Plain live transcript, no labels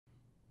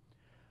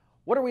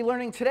What are we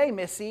learning today,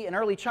 Missy, in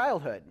early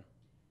childhood?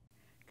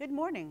 Good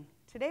morning.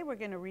 Today we're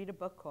going to read a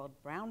book called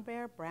Brown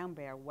Bear,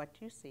 What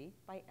Do You See?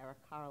 By Eric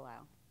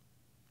Carlisle.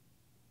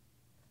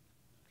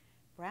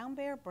 Brown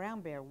Bear,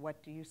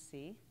 what do you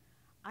see?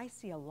 I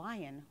see a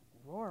lion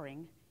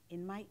roaring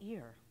in my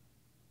ear.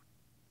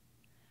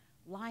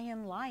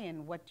 Lion,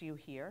 lion, what do you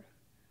hear?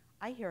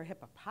 I hear a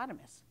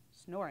hippopotamus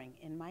snoring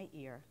in my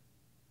ear.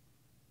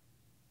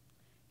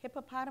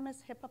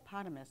 Hippopotamus,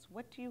 hippopotamus,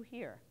 what do you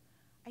hear?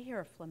 I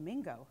hear a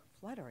flamingo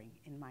fluttering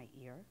in my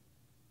ear.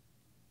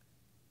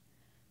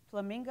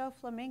 Flamingo,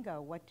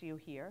 flamingo, what do you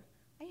hear?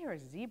 I hear a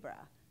zebra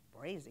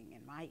grazing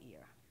in my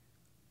ear.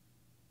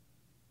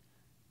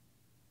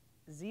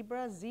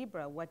 Zebra,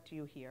 zebra, what do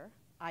you hear?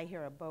 I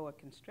hear a boa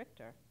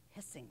constrictor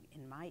hissing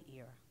in my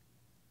ear.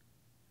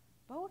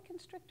 Boa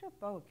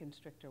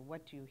constrictor,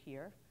 what do you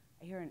hear?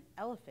 I hear an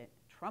elephant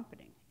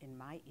trumpeting in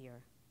my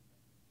ear.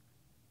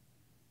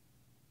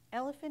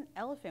 Elephant,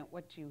 elephant,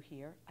 what do you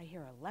hear? I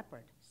hear a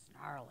leopard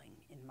snarling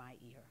in my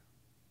ear.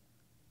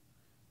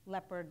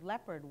 Leopard,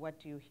 leopard,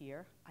 what do you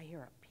hear? I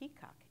hear a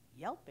peacock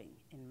yelping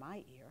in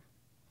my ear.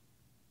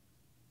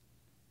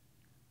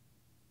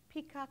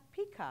 Peacock,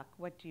 peacock,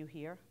 what do you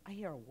hear? I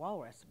hear a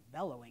walrus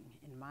bellowing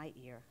in my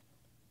ear.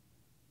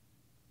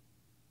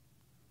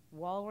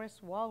 Walrus,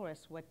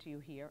 walrus, what do you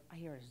hear? I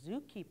hear a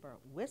zookeeper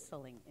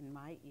whistling in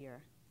my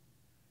ear.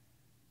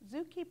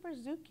 Zookeeper,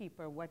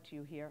 zookeeper, what do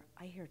you hear?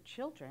 I hear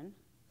children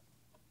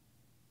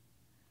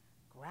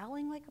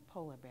growling like a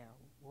polar bear,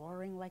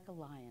 roaring like a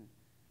lion,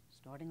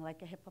 snorting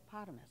like a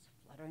hippopotamus,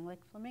 fluttering like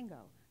a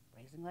flamingo,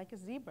 grazing like a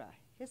zebra,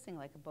 hissing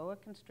like a boa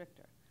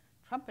constrictor,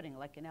 trumpeting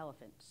like an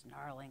elephant,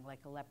 snarling like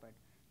a leopard,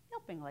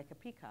 yelping like a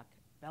peacock,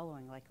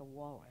 bellowing like a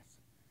walrus.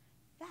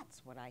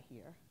 That's what I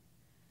hear.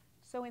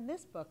 So in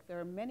this book, there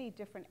are many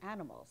different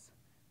animals.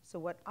 So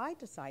what I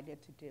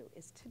decided to do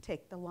is to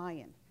take the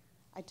lion.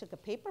 I took a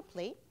paper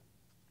plate,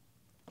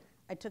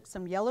 I took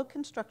some yellow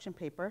construction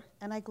paper,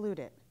 and I glued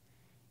it.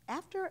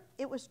 After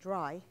it was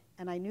dry,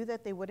 and I knew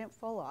that they wouldn't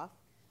fall off,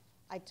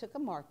 I took a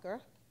marker,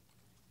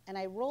 and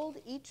I rolled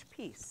each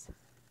piece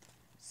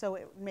so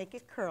it would make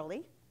it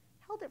curly,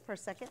 held it for a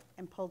second,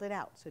 and pulled it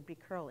out so it'd be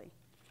curly.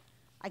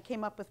 I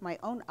came up with my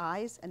own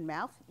eyes and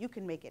mouth. You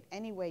can make it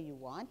any way you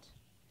want.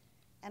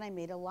 And I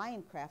made a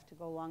lion craft to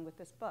go along with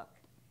this book.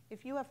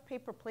 If you have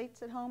paper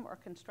plates at home or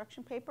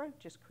construction paper,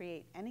 just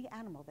create any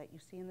animal that you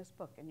see in this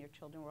book and your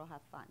children will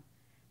have fun.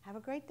 Have a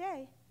great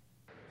day.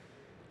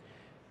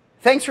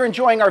 Thanks for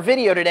enjoying our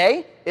video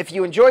today. If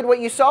you enjoyed what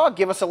you saw,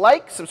 give us a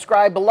like,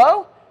 subscribe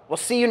below. We'll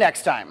see you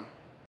next time.